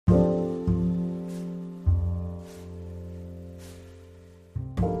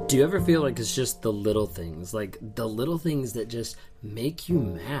Do you ever feel like it's just the little things, like the little things that just make you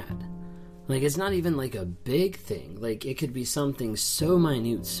mad? Like, it's not even like a big thing. Like, it could be something so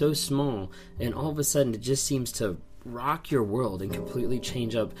minute, so small, and all of a sudden it just seems to rock your world and completely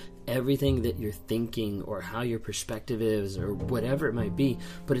change up everything that you're thinking or how your perspective is or whatever it might be.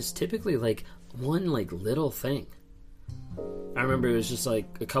 But it's typically like one like little thing. I remember it was just like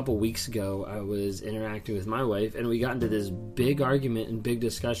a couple weeks ago, I was interacting with my wife and we got into this big argument and big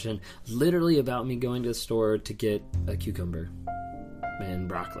discussion literally about me going to the store to get a cucumber and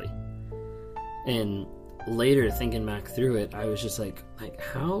broccoli. And later, thinking back through it, I was just like,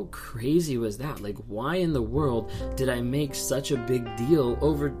 how crazy was that? Like, why in the world did I make such a big deal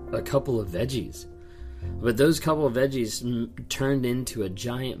over a couple of veggies? But those couple of veggies turned into a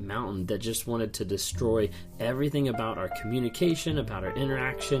giant mountain that just wanted to destroy everything about our communication, about our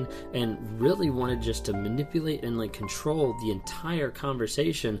interaction, and really wanted just to manipulate and like control the entire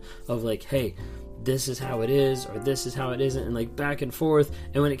conversation of like, hey, this is how it is, or this is how it isn't, and like back and forth.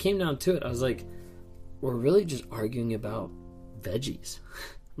 And when it came down to it, I was like, we're really just arguing about veggies.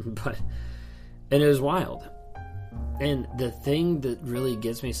 And it was wild. And the thing that really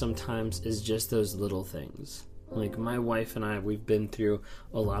gets me sometimes is just those little things. Like, my wife and I, we've been through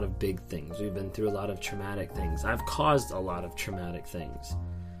a lot of big things. We've been through a lot of traumatic things. I've caused a lot of traumatic things.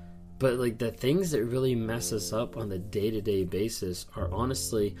 But like, the things that really mess us up on the day-to-day basis are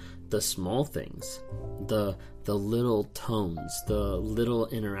honestly the small things. The little tones, the little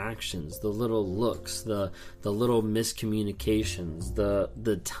interactions, the little looks, the little miscommunications,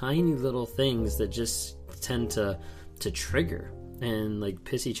 the tiny little things that just tend to trigger and like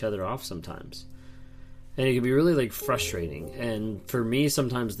piss each other off sometimes. And it can be really like frustrating. And for me,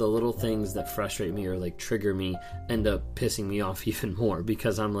 sometimes the little things that frustrate me or like trigger me end up pissing me off even more,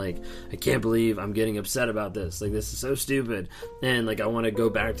 because I'm like, I can't believe I'm getting upset about this. Like, this is so stupid. And like, I want to go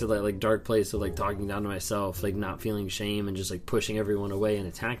back to that like dark place of like talking down to myself, like not feeling shame and just like pushing everyone away and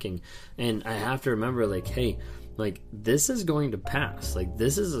attacking. And I have to remember like, hey, like, this is going to pass. Like,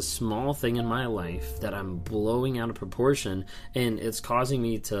 this is a small thing in my life that I'm blowing out of proportion, and it's causing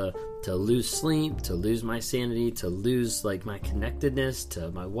me to lose sleep, to lose my sanity, to lose like my connectedness to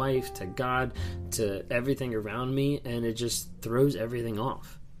my wife, to God, to everything around me, and it just throws everything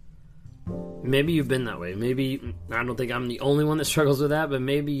off. Maybe you've been that way. Maybe, I don't think I'm the only one that struggles with that, but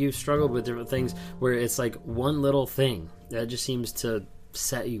maybe you've struggled with different things where it's like one little thing that just seems to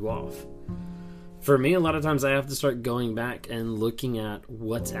set you off. For me, a lot of times I have to start going back and looking at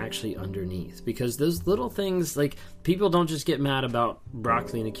what's actually underneath, because those little things, like, people don't just get mad about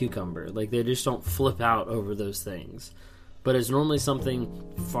broccoli and a cucumber. Like, they just don't flip out over those things. But it's normally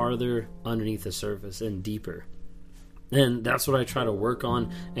something farther underneath the surface and deeper. And that's what I try to work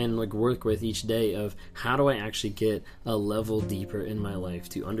on and like work with each day of, how do I actually get a level deeper in my life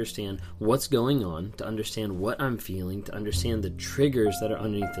to understand what's going on, to understand what I'm feeling, to understand the triggers that are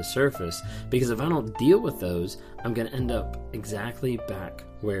underneath the surface. Because if I don't deal with those, I'm going to end up exactly back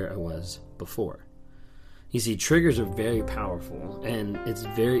where I was before. You see, triggers are very powerful, and it's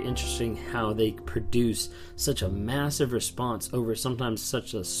very interesting how they produce such a massive response over sometimes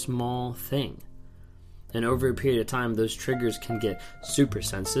such a small thing. And over a period of time, those triggers can get super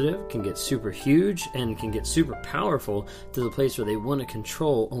sensitive, can get super huge, and can get super powerful to the place where they want to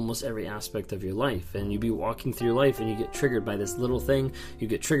control almost every aspect of your life. And you be walking through life and you get triggered by this little thing, you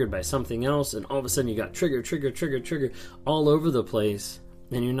get triggered by something else, and all of a sudden you got trigger all over the place,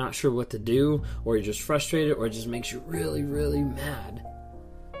 and you're not sure what to do, or you're just frustrated, or it just makes you really, really mad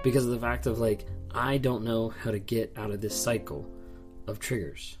because of the fact of like, I don't know how to get out of this cycle of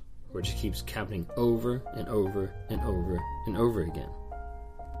triggers, where it just keeps happening over and over and over and over again.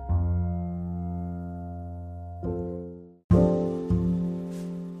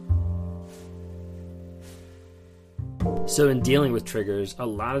 So in dealing with triggers, a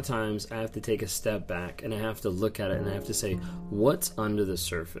lot of times I have to take a step back and I have to look at it and I have to say, what's under the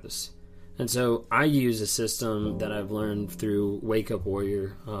surface? And so I use a system that I've learned through Wake Up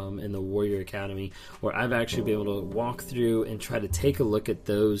Warrior in the Warrior Academy, where I've actually been able to walk through and try to take a look at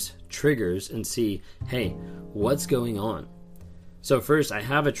those triggers and see, hey, what's going on? So first, I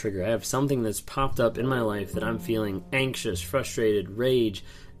have a trigger. I have something that's popped up in my life that I'm feeling anxious, frustrated, rage,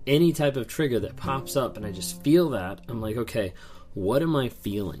 any type of trigger that pops up, and I just feel that. I'm like, okay, what am I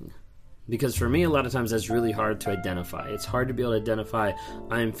feeling? Because for me, a lot of times that's really hard to identify. It's hard to be able to identify,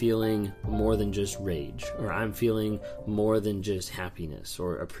 I'm feeling more than just rage, or I'm feeling more than just happiness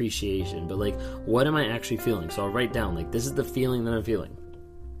or appreciation. But like, what am I actually feeling? So I'll write down, like, this is the feeling that I'm feeling.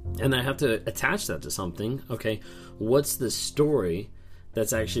 And I have to attach that to something. Okay, what's the story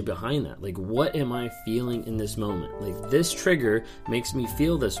that's actually behind that. Like, what am I feeling in this moment? Like, this trigger makes me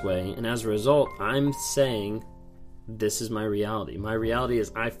feel this way, and as a result, I'm saying this is my reality. My reality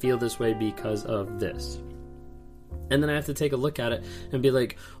is I feel this way because of this. And then I have to take a look at it and be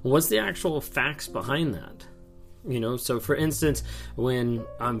like, what's the actual facts behind that? So for instance, when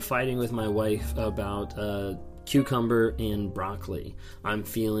I'm fighting with my wife about cucumber and broccoli, I'm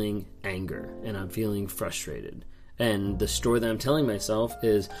feeling anger and I'm feeling frustrated. And the story that I'm telling myself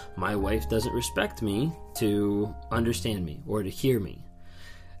is my wife doesn't respect me to understand me or to hear me.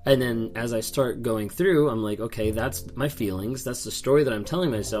 And then as I start going through, I'm like, okay, that's my feelings. That's the story that I'm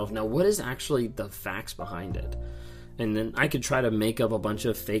telling myself. Now, what is actually the facts behind it? And then I could try to make up a bunch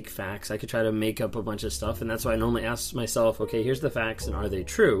of fake facts. I could try to make up a bunch of stuff. And that's why I normally ask myself, okay, here's the facts and are they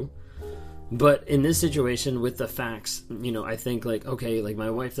true? But in this situation with the facts, I think like, okay, like my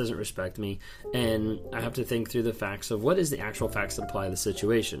wife doesn't respect me. And I have to think through the facts of what is the actual facts that apply to the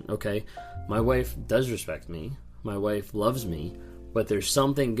situation. Okay, my wife does respect me. My wife loves me. But there's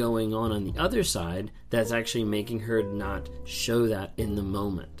something going on the other side that's actually making her not show that in the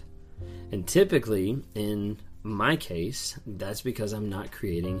moment. And typically, in my case, that's because I'm not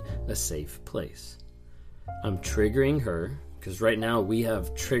creating a safe place. I'm triggering her, because right now we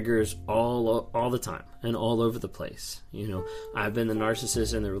have triggers all the time and all over the place. I've been the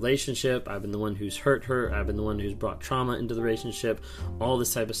narcissist in the relationship. I've been the one who's hurt her. I've been the one who's brought trauma into the relationship, all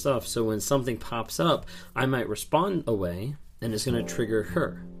this type of stuff. So when something pops up, I might respond away, and it's going to trigger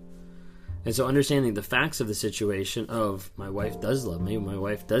her. And so understanding the facts of the situation of my wife does love me, my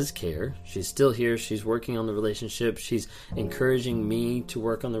wife does care, she's still here, she's working on the relationship, she's encouraging me to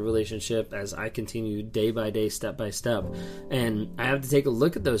work on the relationship as I continue day by day, step by step. And I have to take a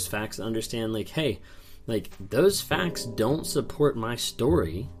look at those facts and understand like, hey, like those facts don't support my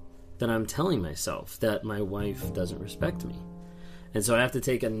story that I'm telling myself that my wife doesn't respect me. And so I have to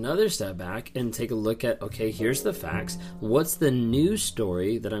take another step back and take a look at, okay, here's the facts. What's the new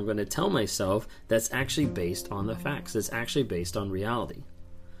story that I'm going to tell myself that's actually based on the facts, that's actually based on reality?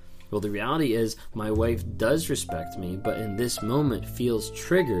 Well, the reality is my wife does respect me, but in this moment feels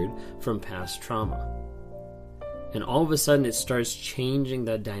triggered from past trauma. And all of a sudden it starts changing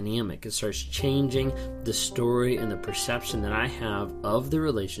that dynamic. It starts changing the story and the perception that I have of the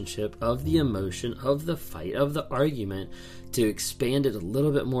relationship, of the emotion, of the fight, of the argument, to expand it a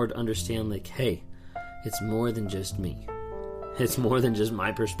little bit more to understand like, hey, it's more than just me. It's more than just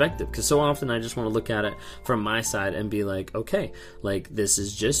my perspective. Because so often I just want to look at it from my side and be like, okay, like this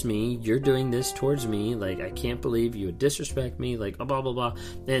is just me. You're doing this towards me. Like, I can't believe you would disrespect me. Like, blah, blah, blah.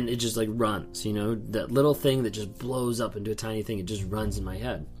 And it just like runs, that little thing that just blows up into a tiny thing. It just runs in my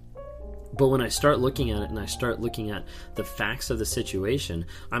head. But when I start looking at it and I start looking at the facts of the situation,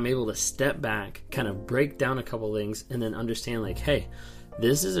 I'm able to step back, kind of break down a couple things, and then understand like, hey,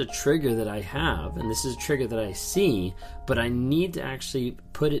 this is a trigger that I have, and this is a trigger that I see, but I need to actually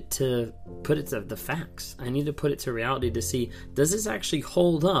put it to the facts. I need to put it to reality to see, does this actually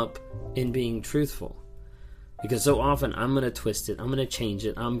hold up in being truthful? Because so often I'm going to twist it, I'm going to change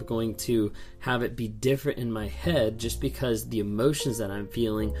it, I'm going to have it be different in my head just because the emotions that I'm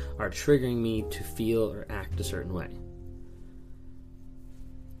feeling are triggering me to feel or act a certain way.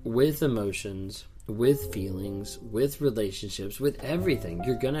 With emotions, with feelings, with relationships, with everything,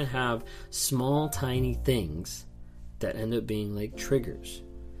 you're going to have small, tiny things that end up being like triggers.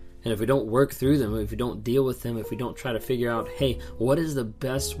 And if we don't work through them, if we don't deal with them, if we don't try to figure out, hey, what is the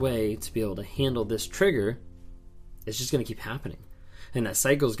best way to be able to handle this trigger, it's just going to keep happening. And that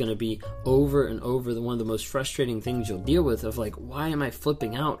cycle is going to be over and over. One of the most frustrating things you'll deal with of like, why am I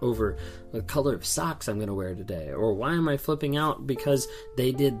flipping out over the color of socks I'm going to wear today? Or why am I flipping out because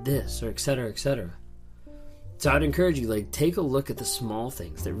they did this, or et cetera, et cetera. So I'd encourage you, like, take a look at the small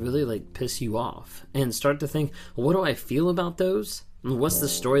things that really like piss you off and start to think, what do I feel about those? What's the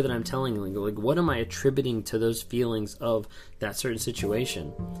story that I'm telling? Like, what am I attributing to those feelings of that certain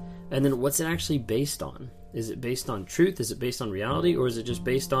situation? And then what's it actually based on? Is it based on truth? Is it based on reality? Or is it just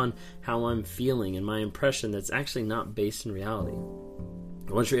based on how I'm feeling and my impression that's actually not based in reality?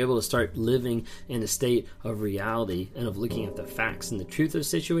 Once you're able to start living in a state of reality and of looking at the facts and the truth of the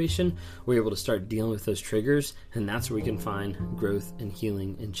situation, we're able to start dealing with those triggers, and that's where we can find growth and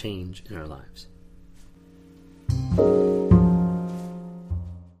healing and change in our lives.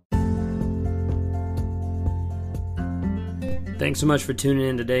 Thanks so much for tuning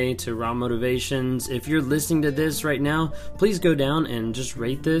in today to Raw Motivations. If you're listening to this right now, please go down and just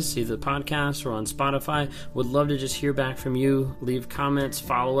rate this, either the podcast or on Spotify. Would love to just hear back from you. Leave comments,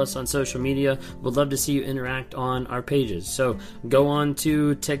 follow us on social media. Would love to see you interact on our pages. So go on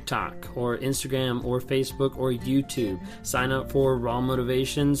to TikTok or Instagram or Facebook or YouTube. Sign up for Raw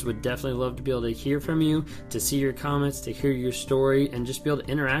Motivations. Would definitely love to be able to hear from you, to see your comments, to hear your story, and just be able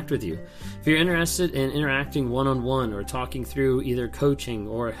to interact with you. If you're interested in interacting one-on-one or talking through either coaching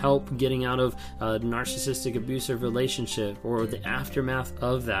or help getting out of a narcissistic abusive relationship or the aftermath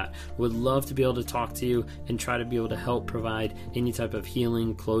of that, would love to be able to talk to you and try to be able to help provide any type of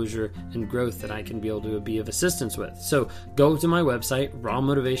healing, closure, and growth that I can be able to be of assistance with. So go to my website,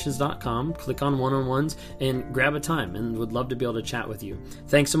 rawmotivations.com, click on one-on-ones, and grab a time, and would love to be able to chat with you.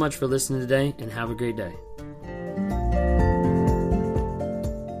 Thanks so much for listening today, and have a great day.